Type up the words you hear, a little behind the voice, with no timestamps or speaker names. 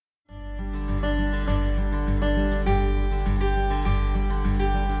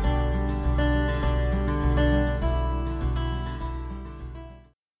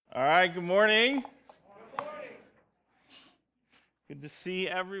right, good morning. Good to see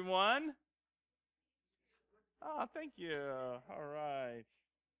everyone. Oh, thank you. All right.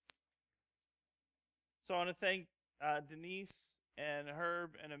 So I want to thank Denise and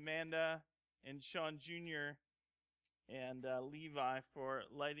Herb and Amanda and Sean Jr. and Levi for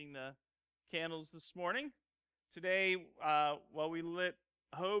lighting the candles this morning. Today, we lit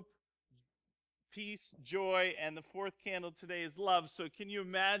hope, peace, joy, and the fourth candle today is love. So can you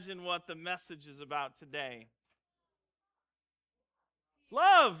imagine what the message is about today?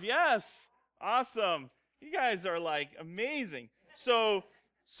 Love, yes. Awesome. You guys are like amazing. So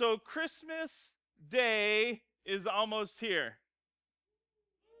Christmas Day is almost here.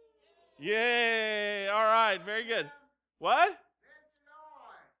 Yay. All right, very good. What?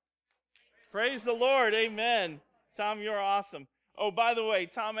 Praise the Lord. Amen. Tom, you're awesome. Oh, by the way,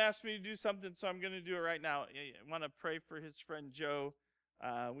 Tom asked me to do something, so I'm going to do it right now. I want to pray for his friend Joe.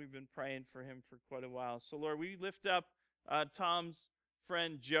 We've been praying for him for quite a while. So, Lord, we lift up Tom's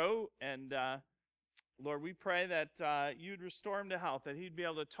friend Joe, and Lord, we pray that you'd restore him to health, that he'd be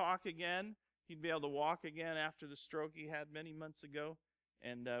able to talk again, he'd be able to walk again after the stroke he had many months ago.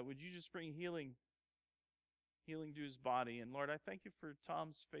 And would you just bring healing to his body? And Lord, I thank you for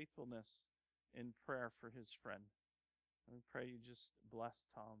Tom's faithfulness in prayer for his friend. And we pray you just bless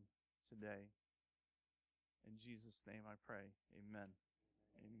Tom today. In Jesus' name I pray. Amen.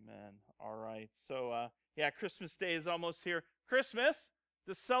 Amen. All right. So, Christmas Day is almost here. Christmas,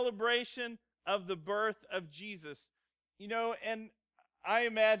 the celebration of the birth of Jesus. You know, and I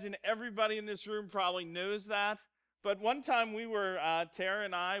imagine everybody in this room probably knows that. But one time we were, Tara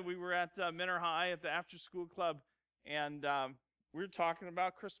and I, we were at Menor High at the after-school club, and we were talking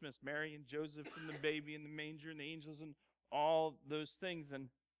about Christmas, Mary and Joseph and the baby and the manger and the angels and all those things. And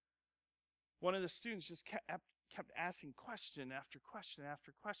one of the students just kept asking question after question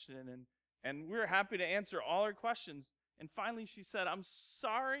after question, and we were happy to answer all her questions. And finally she said, "I'm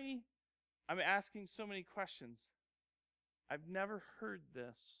sorry I'm asking so many questions. I've never heard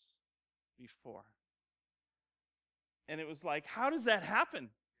this before." And it was like, how does that happen?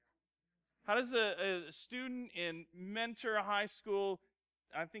 How does a student in Mentor High School,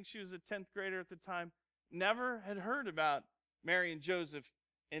 I think she was a 10th grader at the time, never had heard about Mary and Joseph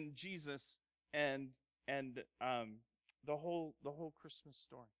and Jesus and the whole Christmas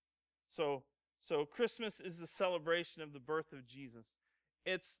story? So Christmas is the celebration of the birth of Jesus.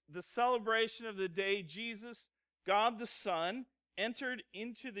 It's the celebration of the day Jesus, God the Son, entered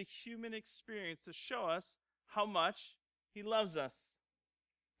into the human experience to show us how much he loves us.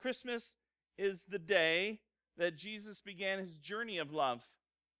 Christmas is the day that Jesus began his journey of love,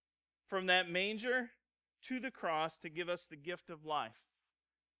 from that manger to the cross to give us the gift of life.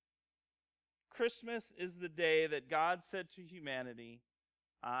 Christmas is the day that God said to humanity,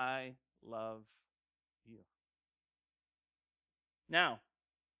 "I love you." Now,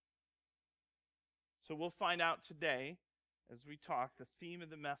 so we'll find out today as we talk, the theme of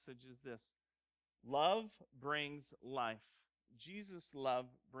the message is this: love brings life. Jesus' love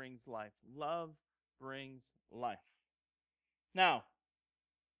brings life. Love brings life. Now,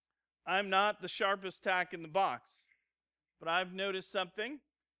 I'm not the sharpest tack in the box, but I've noticed something.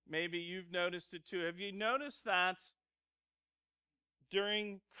 Maybe you've noticed it too. Have you noticed that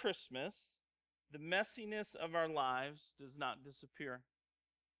during Christmas, the messiness of our lives does not disappear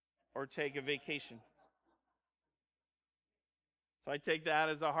or take a vacation? So I take that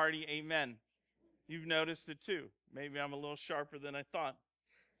as a hearty amen. You've noticed it too. Maybe I'm a little sharper than I thought.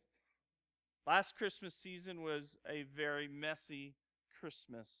 Last Christmas season was a very messy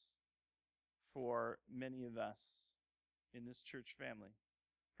Christmas for many of us in this church family.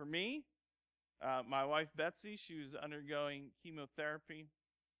 For me, my wife Betsy, she was undergoing chemotherapy.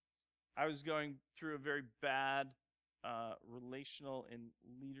 I was going through a very bad relational and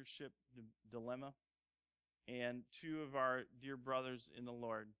leadership dilemma. And two of our dear brothers in the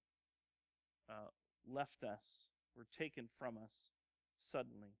Lord left us, were taken from us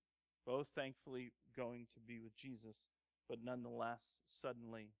suddenly. Both thankfully going to be with Jesus, but nonetheless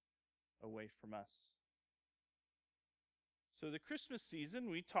suddenly away from us. So the Christmas season,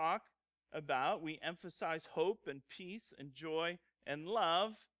 we emphasize hope and peace and joy and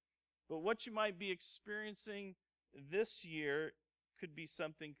love, but what you might be experiencing this year could be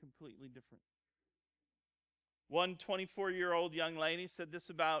something completely different. One 24-year-old young lady said this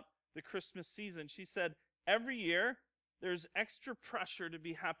about the Christmas season. She said, "Every year there's extra pressure to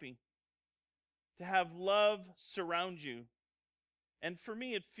be happy, to have love surround you. And for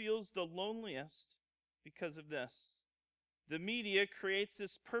me, it feels the loneliest because of this. The media creates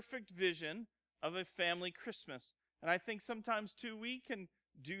this perfect vision of a family Christmas." And I think sometimes, too, we can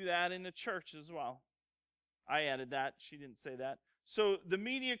do that in the church as well. I added that. She didn't say that. So the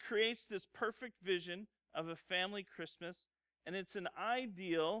media creates this perfect vision of a family Christmas, and it's an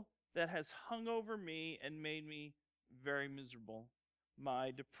ideal that has hung over me and made me very miserable.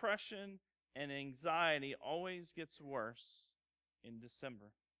 My depression and anxiety always gets worse in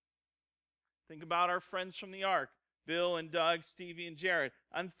December. Think about our friends from the Ark, Bill and Doug, Stevie and Jared.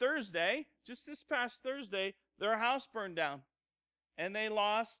 On Thursday, just this past Thursday, their house burned down, and they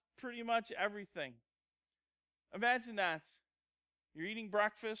lost pretty much everything. Imagine that. You're eating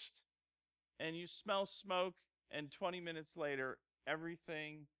breakfast, and you smell smoke, and 20 minutes later,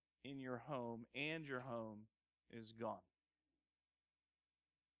 everything in your home is gone.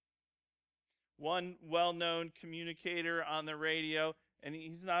 One well-known communicator on the radio, and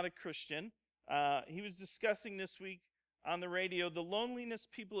he's not a Christian, he was discussing this week on the radio the loneliness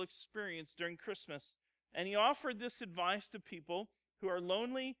people experience during Christmas. And he offered this advice to people who are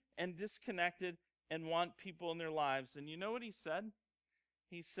lonely and disconnected and want people in their lives. And you know what he said?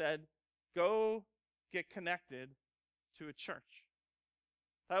 He said, go get connected to a church.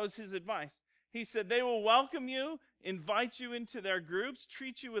 That was his advice. He said, they will welcome you, invite you into their groups,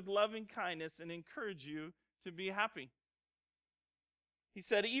 treat you with loving kindness, and encourage you to be happy. He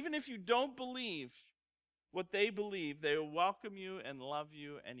said, even if you don't believe what they believe, they will welcome you and love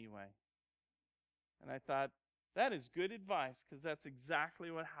you anyway. And I thought, that is good advice, because that's exactly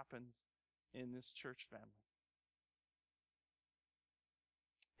what happens in this church family.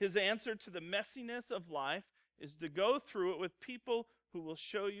 His answer to the messiness of life is to go through it with people who will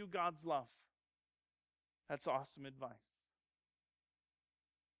show you God's love. That's awesome advice.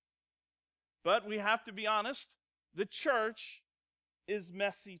 But we have to be honest, the church is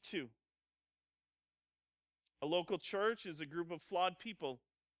messy too. A local church is a group of flawed people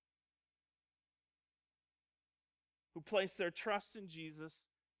who place their trust in Jesus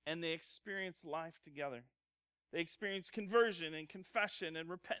and they experience life together. They experience conversion and confession and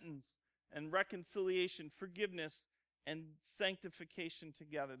repentance and reconciliation, forgiveness and sanctification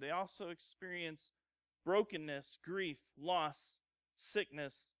together. They also experience brokenness, grief, loss,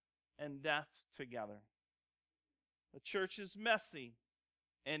 sickness, and death together. The church is messy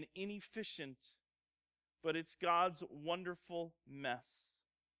and inefficient, but it's God's wonderful mess.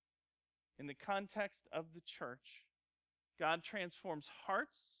 In the context of the church, God transforms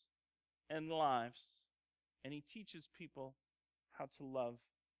hearts and lives, and He teaches people how to love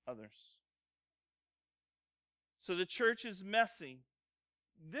others. So the church is messy.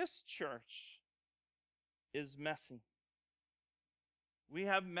 This church is messy. We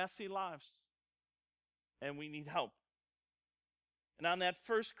have messy lives, and we need help. And on that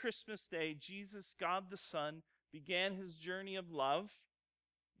first Christmas day, Jesus, God the Son, began His journey of love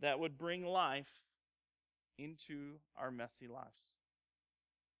that would bring life into our messy lives.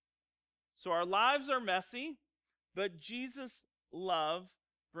 So our lives are messy, but Jesus' love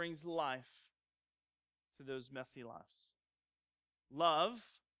brings life to those messy lives. Love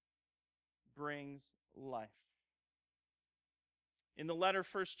brings life. In the letter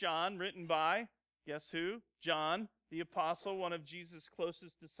 1 John, written by, guess who? John, the apostle, one of Jesus'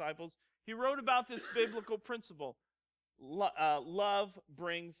 closest disciples, he wrote about this biblical principle. Love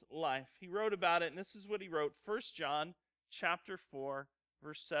brings life. He wrote about it, and this is what he wrote. 1 John chapter 4,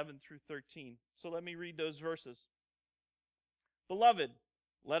 verse 7 through 13. So let me read those verses. Beloved,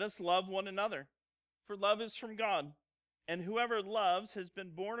 let us love one another, for love is from God. And whoever loves has been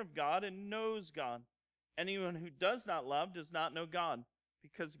born of God and knows God. Anyone who does not love does not know God,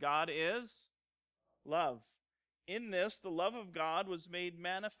 because God is love. In this, the love of God was made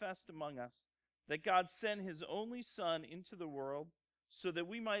manifest among us, that God sent His only Son into the world so that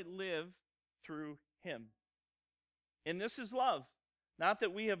we might live through Him. And this is love, not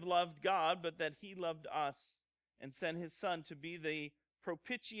that we have loved God, but that He loved us and sent His Son to be the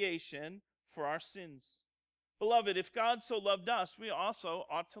propitiation for our sins. Beloved, if God so loved us, we also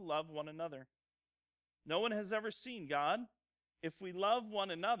ought to love one another. No one has ever seen God. If we love one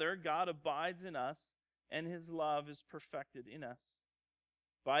another, God abides in us, and His love is perfected in us.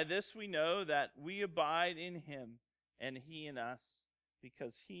 By this we know that we abide in Him, and He in us,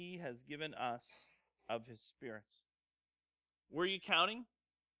 because He has given us of His Spirit. Were you counting?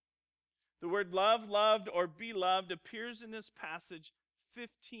 The word love, loved, or be loved appears in this passage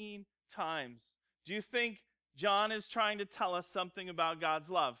 15 times. Do you think John is trying to tell us something about God's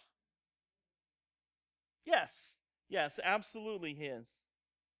love? Yes, absolutely he is.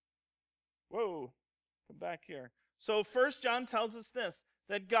 Whoa, come back here. So 1 John tells us this,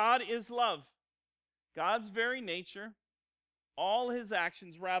 that God is love. God's very nature, all His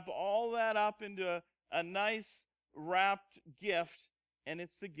actions, wrap all that up into a nice wrapped gift, and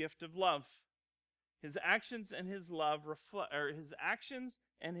it's the gift of love. His actions and his love reflect, or his actions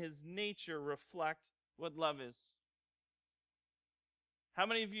and his nature reflect what love is. How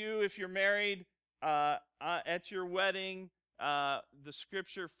many of you, if you're married, at your wedding, the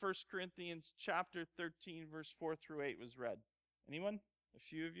scripture 1 Corinthians chapter 13, verse 4 through 8 was read? Anyone? A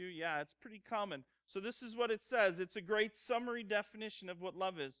few of you? Yeah, it's pretty common. So this is what it says. It's a great summary definition of what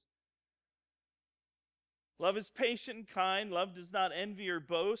love is. Love is patient and kind. Love does not envy or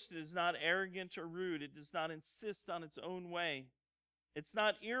boast. It is not arrogant or rude. It does not insist on its own way. It's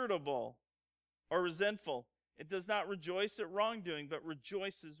not irritable or resentful. It does not rejoice at wrongdoing, but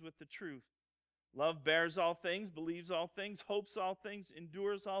rejoices with the truth. Love bears all things, believes all things, hopes all things,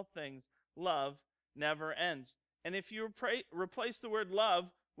 endures all things. Love never ends. And if you replace the word love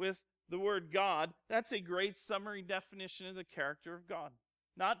with the word God, that's a great summary definition of the character of God.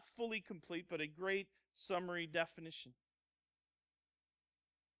 Not fully complete, but a great summary definition.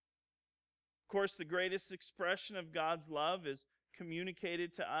 Of course, the greatest expression of God's love is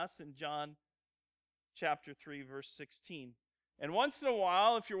communicated to us in John chapter 3, verse 16. And once in a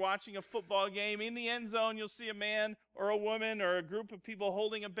while, if you're watching a football game, in the end zone, you'll see a man or a woman or a group of people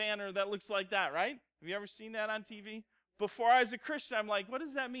holding a banner that looks like that, right? Have you ever seen that on TV? Before I was a Christian, I'm like, what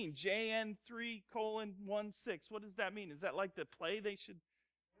does that mean? JN3:16. What does that mean? Is that like the play they should...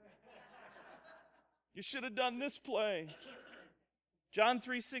 You should have done this play. John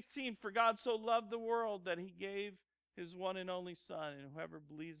 3:16, for God so loved the world that he gave his one and only Son, and whoever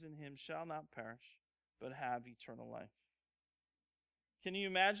believes in him shall not perish, but have eternal life. Can you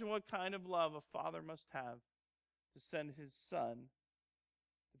imagine what kind of love a father must have to send his son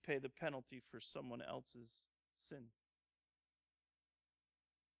to pay the penalty for someone else's sin?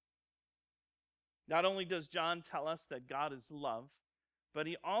 Not only does John tell us that God is love, but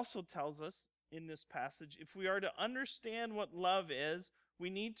he also tells us in this passage, if we are to understand what love is,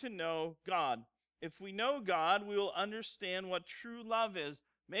 we need to know God. If we know God, we will understand what true love is.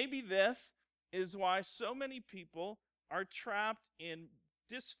 Maybe this is why so many people are trapped in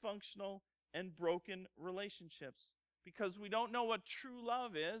dysfunctional and broken relationships. Because we don't know what true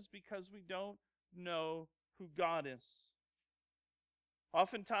love is, because we don't know who God is.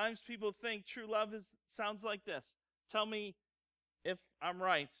 Oftentimes people think true love sounds like this. Tell me if I'm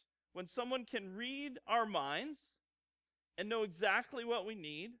right. When someone can read our minds and know exactly what we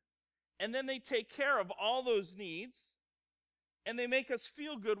need, and then they take care of all those needs, and they make us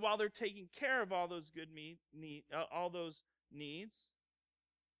feel good while they're taking care of all those all those needs,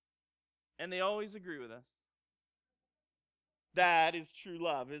 and they always agree with us. That is true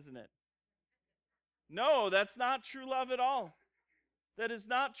love, isn't it? No, that's not true love at all. That is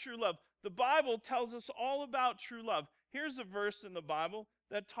not true love. The Bible tells us all about true love. Here's a verse in the Bible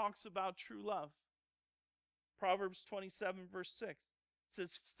that talks about true love. Proverbs 27, verse 6. It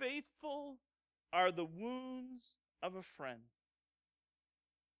says, faithful are the wounds of a friend.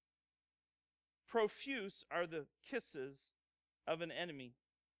 Profuse are the kisses of an enemy.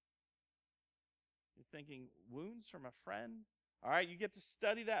 You're thinking, wounds from a friend? All right, you get to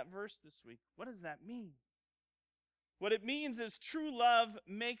study that verse this week. What does that mean? What it means is true love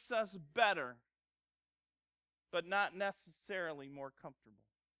makes us better, but not necessarily more comfortable.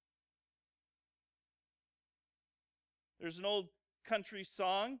 There's an old country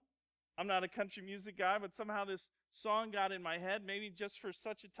song. I'm not a country music guy, but somehow this song got in my head, maybe just for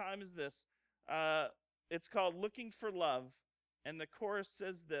such a time as this. It's called Looking for Love, and the chorus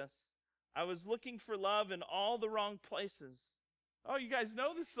says this: I was looking for love in all the wrong places. Oh, you guys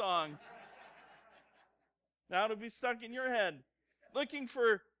know the song. Now it'll be stuck in your head. Looking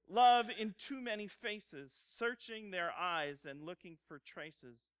for love in too many faces, searching their eyes and looking for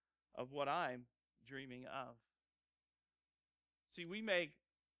traces of what I'm dreaming of. See, we make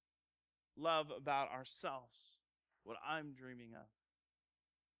love about ourselves, what I'm dreaming of.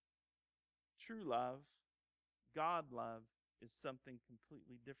 True love, God love, is something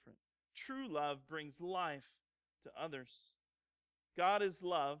completely different. True love brings life to others. God is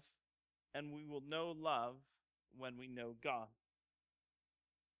love, and we will know love when we know God.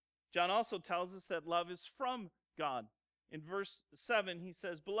 John also tells us that love is from God. In verse 7, he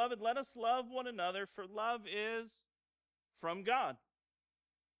says, Beloved, let us love one another, for love is from God.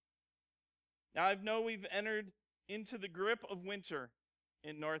 Now, I know we've entered into the grip of winter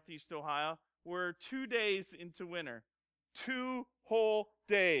in Northeast Ohio. We're 2 days into winter. 2 whole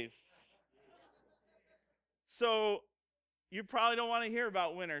days. So, you probably don't want to hear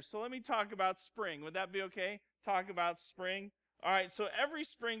about winter. So let me talk about spring. Would that be okay? Talk about spring. All right, so every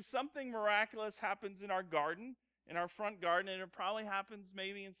spring, something miraculous happens in our garden, in our front garden, and it probably happens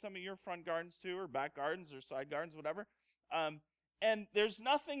maybe in some of your front gardens too, or back gardens, or side gardens, whatever. And there's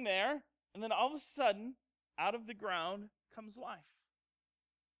nothing there. And then all of a sudden, out of the ground comes life.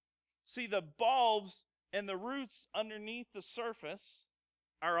 See, the bulbs and the roots underneath the surface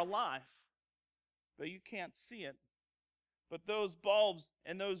are alive, but you can't see it. But those bulbs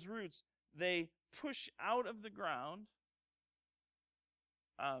and those roots, they push out of the ground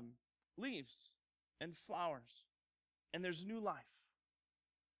leaves and flowers, and there's new life,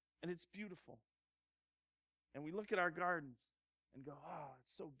 and it's beautiful. And we look at our gardens and go, oh,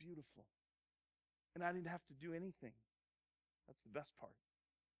 it's so beautiful. And I didn't have to do anything. That's the best part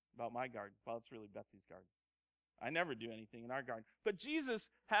about my garden. Well, it's really Betsy's garden. I never do anything in our garden. But Jesus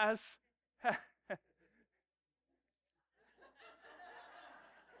has...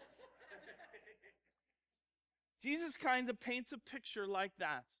 Jesus kind of paints a picture like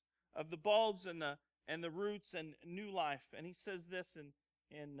that of the bulbs and the roots and new life. And he says this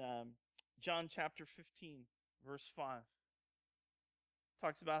in John chapter 15, verse 5.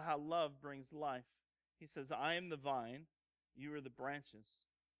 Talks about how love brings life. He says, I am the vine, you are the branches.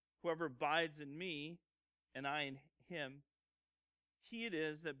 Whoever abides in me, and I in him, he it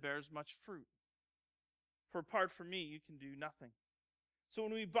is that bears much fruit. For apart from me, you can do nothing. So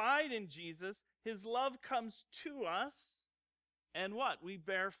when we abide in Jesus, his love comes to us, and what? We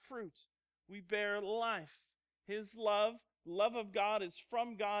bear fruit. We bear life. His love of God is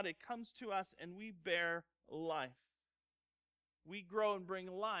from God. It comes to us, and we bear life. We grow and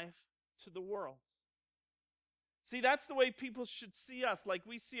bring life to the world. See, that's the way people should see us. Like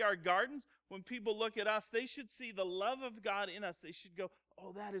we see our gardens, when people look at us, they should see the love of God in us. They should go,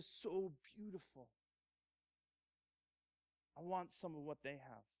 oh, that is so beautiful. I want some of what they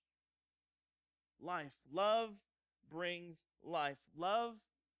have. Life. Love brings life. Love,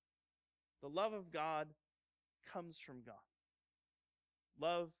 the love of God comes from God.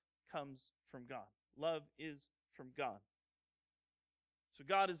 Love comes from God. Love is from God. So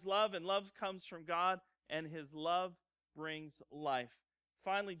God is love, and love comes from God, and his love brings life.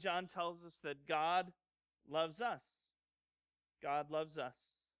 Finally, John tells us that God loves us. God loves us.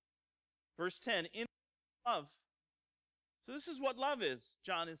 Verse 10, in love. So this is what love is,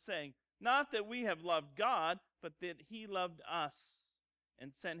 John is saying. Not that we have loved God, but that he loved us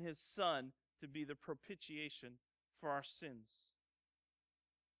and sent his Son to be the propitiation for our sins.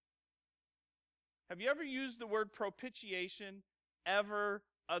 Have you ever used the word propitiation ever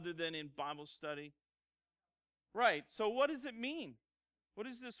other than in Bible study? Right. So what does it mean? What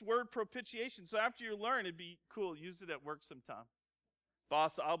is this word propitiation? So after you learn, it'd be cool. Use it at work sometime.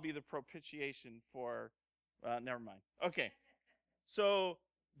 Boss, I'll be the propitiation for... never mind. Okay. So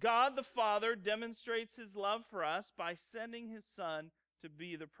God the Father demonstrates his love for us by sending his Son to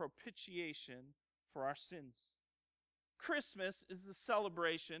be the propitiation for our sins. Christmas is the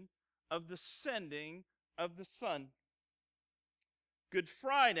celebration of the sending of the Son. Good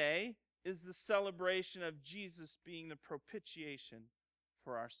Friday is the celebration of Jesus being the propitiation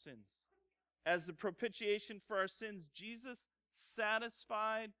for our sins. As the propitiation for our sins, Jesus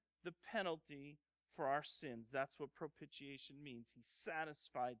satisfied the penalty for our sins. That's what propitiation means. He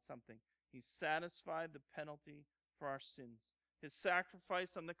satisfied something. He satisfied the penalty for our sins. His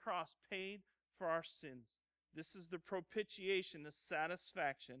sacrifice on the cross paid for our sins. This is the propitiation, the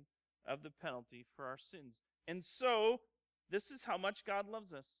satisfaction of the penalty for our sins. And so, this is how much God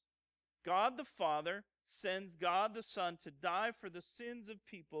loves us. God the Father sends God the Son to die for the sins of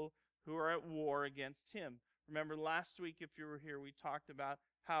people who are at war against him. Remember last week, if you were here, we talked about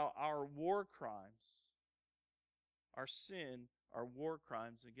how our war crimes, our sin, are war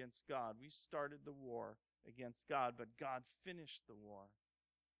crimes against God. We started the war against God, but God finished the war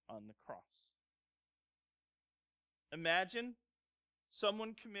on the cross. Imagine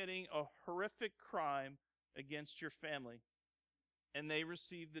someone committing a horrific crime against your family, and they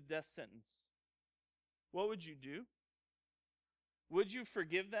receive the death sentence. What would you do? Would you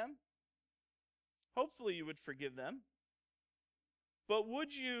forgive them? Hopefully you would forgive them. But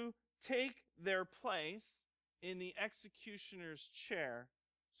would you take their place in the executioner's chair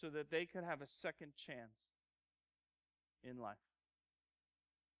so that they could have a second chance in life?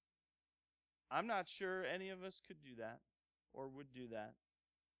 I'm not sure any of us could do that or would do that.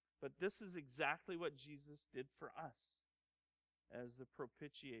 But this is exactly what Jesus did for us as the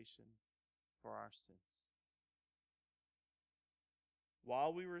propitiation for our sins.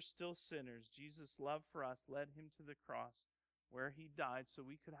 While we were still sinners, Jesus' love for us led him to the cross where he died so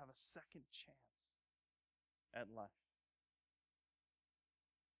we could have a second chance at life.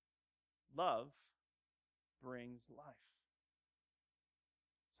 Love brings life.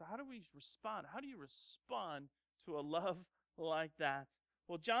 So how do we respond? How do you respond to a love like that?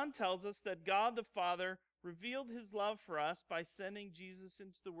 Well, John tells us that God the Father revealed his love for us by sending Jesus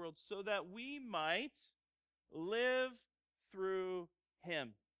into the world so that we might live through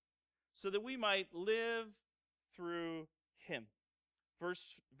him. So that we might live through him.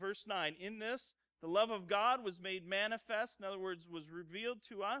 Verse 9, in this, the love of God was made manifest, in other words, was revealed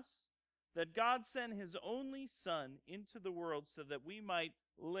to us, that God sent his only Son into the world so that we might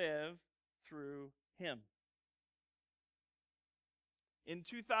live through him. In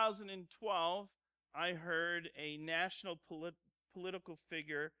 2012, I heard a national political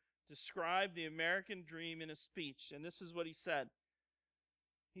figure describe the American dream in a speech, and this is what he said.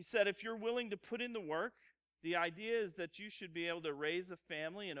 He said, if you're willing to put in the work, the idea is that you should be able to raise a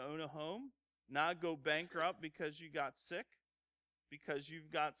family and own a home, not go bankrupt because you got sick, because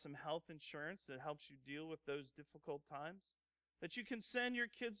you've got some health insurance that helps you deal with those difficult times, that you can send your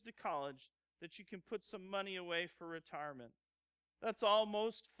kids to college, that you can put some money away for retirement. That's all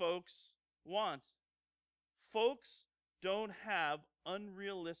most folks want. Folks don't have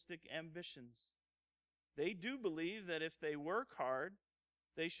unrealistic ambitions. They do believe that if they work hard,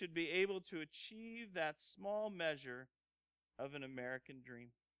 they should be able to achieve that small measure of an American dream.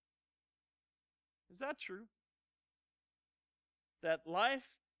 Is that true? That life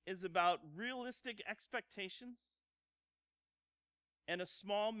is about realistic expectations and a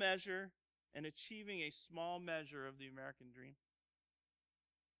small measure and achieving a small measure of the American dream?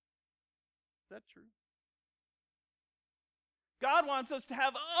 Is that true? God wants us to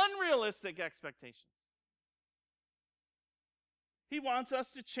have unrealistic expectations. He wants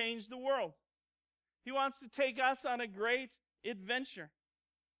us to change the world. He wants to take us on a great adventure.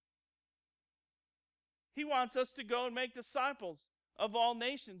 He wants us to go and make disciples of all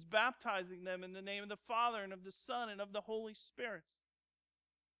nations, baptizing them in the name of the Father and of the Son and of the Holy Spirit.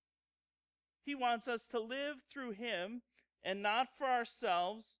 He wants us to live through him and not for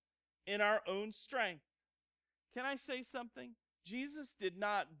ourselves in our own strength. Can I say something? Jesus did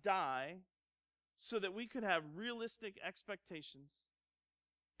not die so that we could have realistic expectations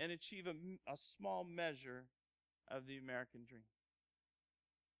and achieve a small measure of the American dream.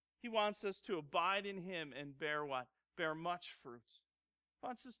 He wants us to abide in him and bear what? Bear much fruit. He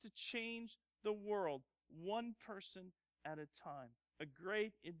wants us to change the world one person at a time. A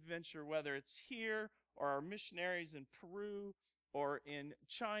great adventure, whether it's here or our missionaries in Peru or in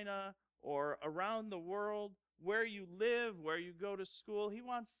China or around the world, where you live, where you go to school. He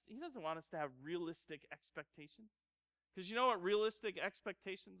doesn't want us to have realistic expectations. Because you know what realistic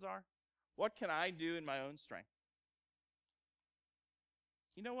expectations are? What can I do in my own strength?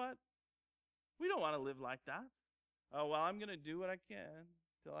 You know what? We don't want to live like that. Oh, well, I'm going to do what I can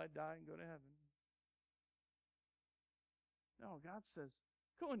till I die and go to heaven. No, God says,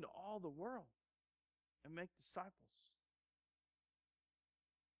 go into all the world and make disciples.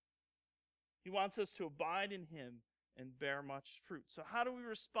 He wants us to abide in him and bear much fruit. So how do we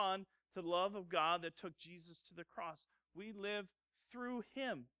respond to the love of God that took Jesus to the cross? We live through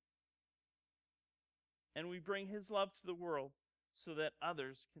him. And we bring his love to the world so that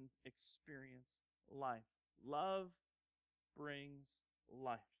others can experience life. Love brings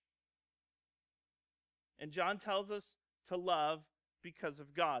life. And John tells us to love because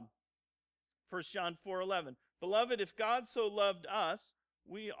of God. 1 John 4:11. Beloved, if God so loved us,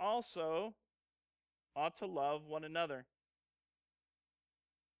 we also ought to love one another.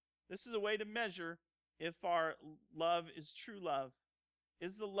 This is a way to measure if our love is true love.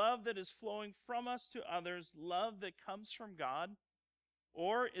 Is the love that is flowing from us to others love that comes from God,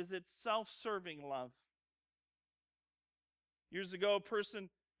 or is it self-serving love? Years ago, a person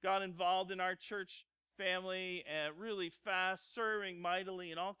got involved in our church family and really fast, serving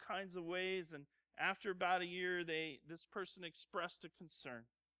mightily in all kinds of ways, and after about a year, this person expressed a concern.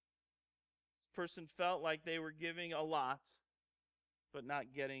 This person felt like they were giving a lot, but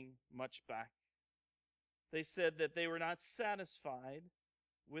not getting much back. They said that they were not satisfied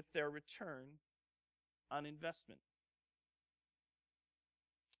with their return on investment.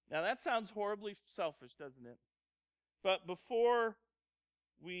 Now that sounds horribly selfish, doesn't it? But before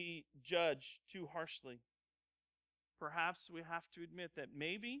we judge too harshly, perhaps we have to admit that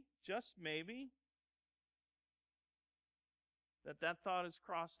maybe, just maybe, that thought has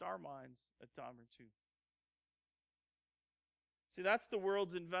crossed our minds a time or two. See, that's the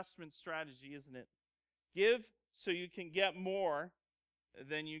world's investment strategy, isn't it? Give so you can get more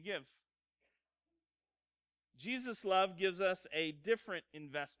than you give. Jesus' love gives us a different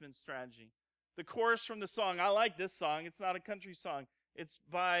investment strategy. The chorus from the song, I like this song. It's not a country song. It's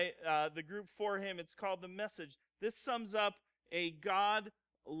by the group For Him. It's called The Message. This sums up a God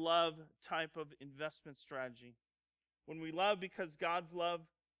love type of investment strategy. When we love because God's love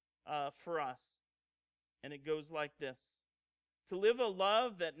for us. And it goes like this: to live a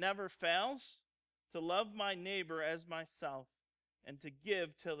love that never fails, to love my neighbor as myself, and to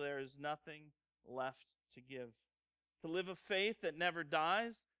give till there is nothing left to give. To live a faith that never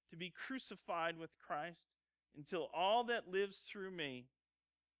dies, to be crucified with Christ, until all that lives through me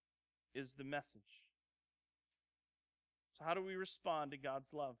is the message. So how do we respond to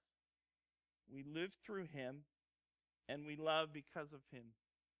God's love? We live through Him, and we love because of Him,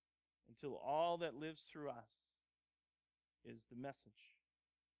 until all that lives through us is the message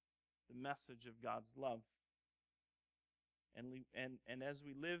of God's love. And as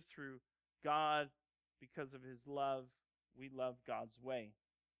we live through God because of His love, we love God's way.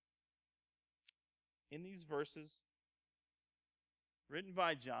 In these verses, written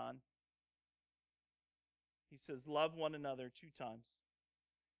by John, he says, love one another 2 times.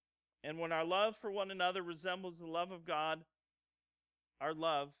 And when our love for one another resembles the love of God, our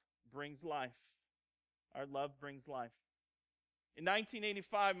love brings life. Our love brings life. In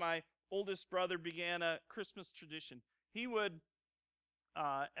 1985, my oldest brother began a Christmas tradition. He would,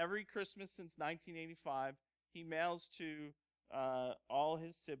 every Christmas since 1985, he mails to all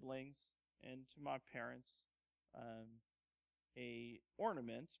his siblings and to my parents a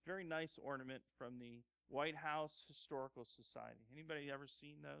ornament, very nice ornament from the White House Historical Society. Anybody ever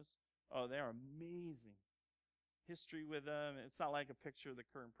seen those? Oh, they're amazing. History with them. It's not like a picture of the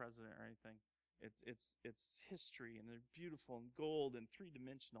current president or anything. It's history, and they're beautiful and gold and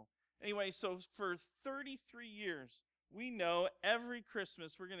 3-dimensional. Anyway, so for 33 years, we know every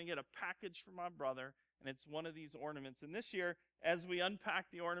Christmas we're going to get a package from my brother, and it's one of these ornaments. And this year, as we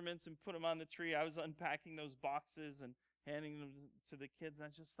unpacked the ornaments and put them on the tree, I was unpacking those boxes and handing them to the kids, and I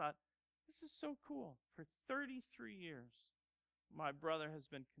just thought, this is so cool. For 33 years, my brother has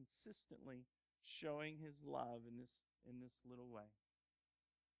been consistently showing his love in this little way.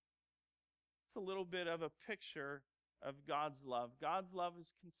 It's a little bit of a picture of God's love. God's love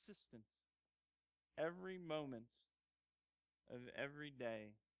is consistent. Every moment of every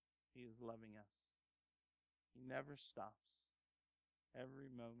day, He is loving us. He never stops. Every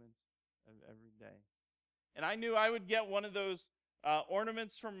moment of every day. And I knew I would get one of those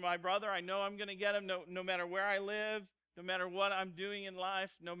ornaments from my brother. I know I'm going to get them no matter where I live, no matter what I'm doing in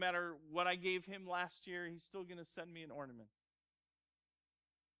life, no matter what I gave him last year, he's still going to send me an ornament.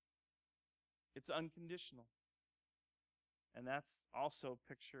 It's unconditional. And that's also a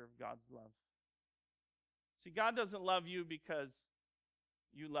picture of God's love. See, God doesn't love you because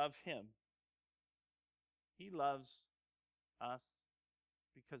you love Him. He loves us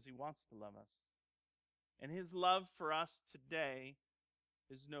because He wants to love us. And His love for us today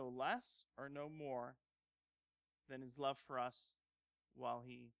is no less or no more than His love for us while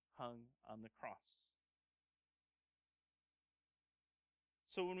He hung on the cross.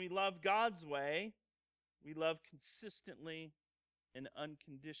 So when we love God's way, we love consistently and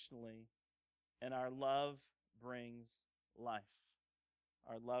unconditionally, and our love brings life.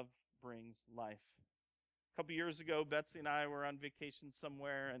 Our love brings life. A couple years ago, Betsy and I were on vacation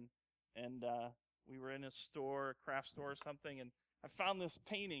somewhere, and we were in a store, a craft store or something, and I found this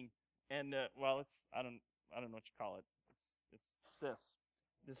painting, and it's I don't know what you call it. It's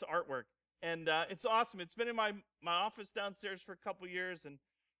this artwork, and it's awesome. It's been in my office downstairs for a couple years, and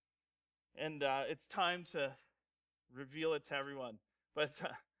it's time to reveal it to everyone. But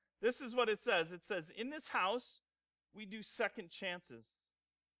this is what it says. It says, in this house, we do second chances.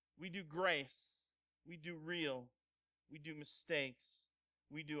 We do grace. We do real. We do mistakes.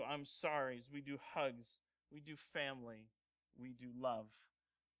 We do I'm sorry's. We do hugs. We do family. We do love.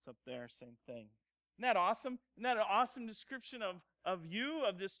 It's up there, same thing. Isn't that awesome? Isn't that an awesome description of you,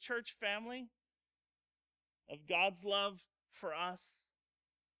 of this church family? Of God's love for us?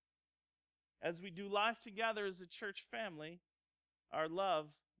 As we do life together as a church family, our love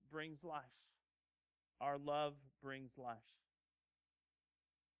brings life. Our love brings life.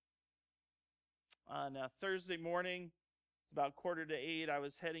 On Thursday morning, it's about 7:45, I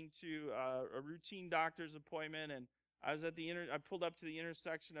was heading to a routine doctor's appointment, and I was at I pulled up to the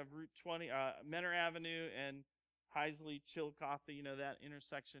intersection of Route 20, Menor Avenue and Heisley, Chillicothe, that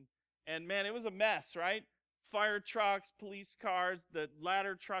intersection. And man, it was a mess, right? Fire trucks, police cars, the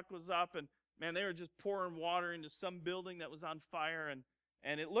ladder truck was up, and man, they were just pouring water into some building that was on fire,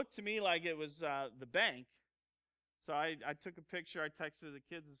 and it looked to me like it was the bank. So I took a picture, I texted the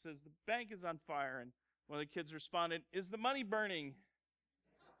kids, and says, the bank is on fire, and one of the kids responded, is the money burning?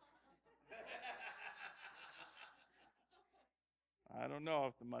 I don't know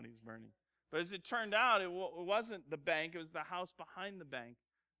if the money's burning. But as it turned out, it wasn't the bank, it was the house behind the bank.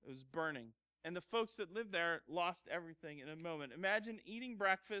 It was burning. And the folks that lived there lost everything in a moment. Imagine eating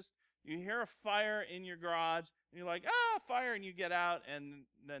breakfast, You hear a fire in your garage, and you're like, fire, and you get out, and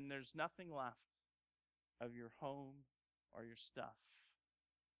then there's nothing left of your home or your stuff.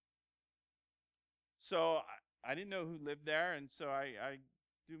 So I didn't know who lived there, and so I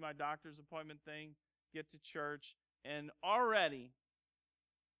do my doctor's appointment thing, get to church, and already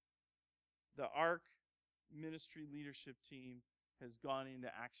the ARC ministry leadership team has gone into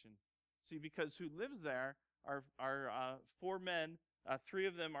action. See, because who lives there are 4 men. 3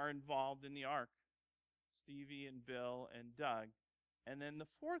 of them are involved in the ARC, Stevie and Bill and Doug. And then the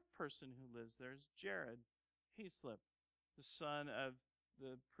 4th person who lives there is Jared Heaslip, the son of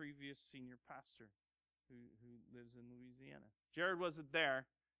the previous senior pastor who lives in Louisiana. Jared wasn't there.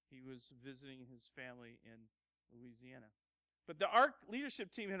 He was visiting his family in Louisiana. But the ARC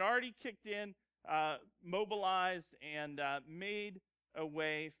leadership team had already kicked in, mobilized, and made a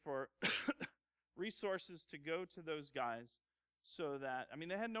way for resources to go to those guys so that,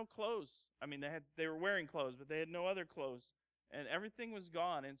 they had no clothes. They were wearing clothes, but they had no other clothes. And everything was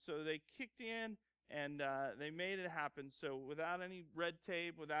gone. And so they kicked in and they made it happen. So without any red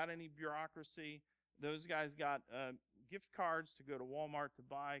tape, without any bureaucracy, those guys got gift cards to go to Walmart to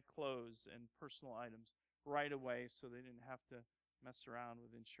buy clothes and personal items right away so they didn't have to mess around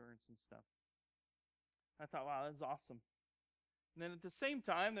with insurance and stuff. I thought, wow, that's awesome. And then at the same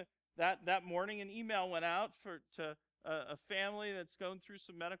time, that morning, an email went out to a family that's going through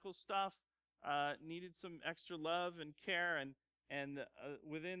some medical stuff, needed some extra love and care, and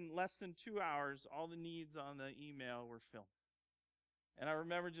within less than 2 hours, all the needs on the email were filled. And I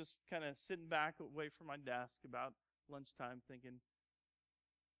remember just kind of sitting back away from my desk about lunchtime thinking,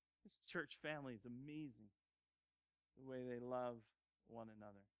 this church family is amazing, the way they love one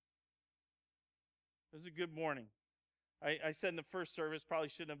another. It was a good morning. I said in the first service, probably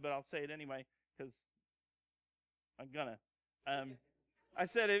shouldn't have, but I'll say it anyway, because I'm gonna. I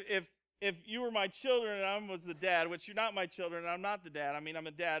said, if you were my children and I was the dad, which you're not my children and I'm not the dad, I'm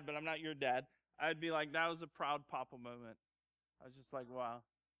a dad, but I'm not your dad, I'd be like, that was a proud papa moment. I was just like, wow.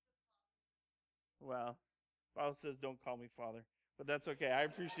 Well, Bible says don't call me father, but that's okay. I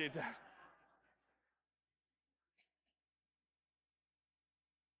appreciate that.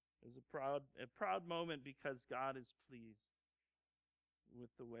 It was a proud moment because God is pleased with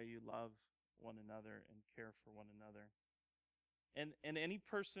the way you love one another and care for one another. And any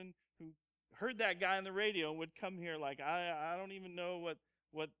person who heard that guy on the radio would come here like, I don't even know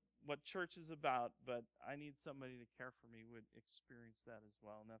what church is about, but I need somebody to care for me, would experience that as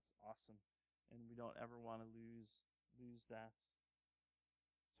well, and that's awesome. And we don't ever want to lose that.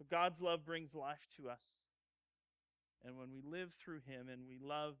 So God's love brings life to us. And when we live through him and we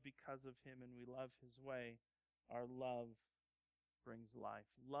love because of him and we love his way, our love brings life.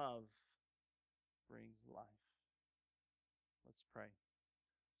 Love brings life. Let's pray.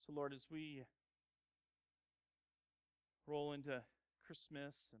 So Lord, as we roll into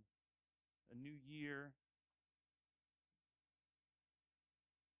Christmas and a new year,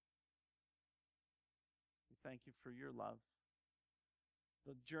 we thank you for your love.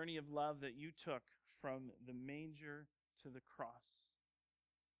 The journey of love that you took from the manger to the cross,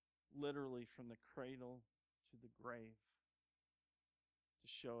 literally from the cradle to the grave, to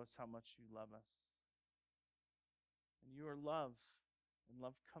show us how much you love us. And you are love, and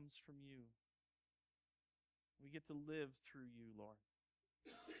love comes from you. We get to live through you, Lord.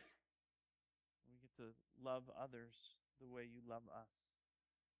 We get to love others the way you love us.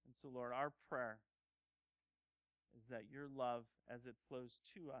 And so, Lord, our prayer is that your love, as it flows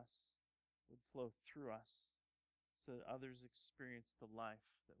to us, would flow through us so that others experience the life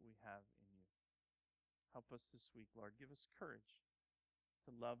that we have in you. Help us this week, Lord. Give us courage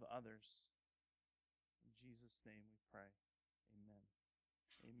to love others. In Jesus' name we pray. Amen.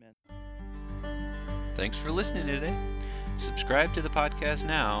 Amen. Thanks for listening today. Subscribe to the podcast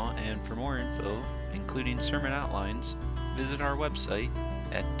now, and for more info, including sermon outlines, visit our website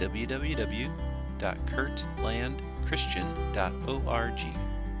at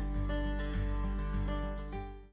www.kurtlandchristian.org.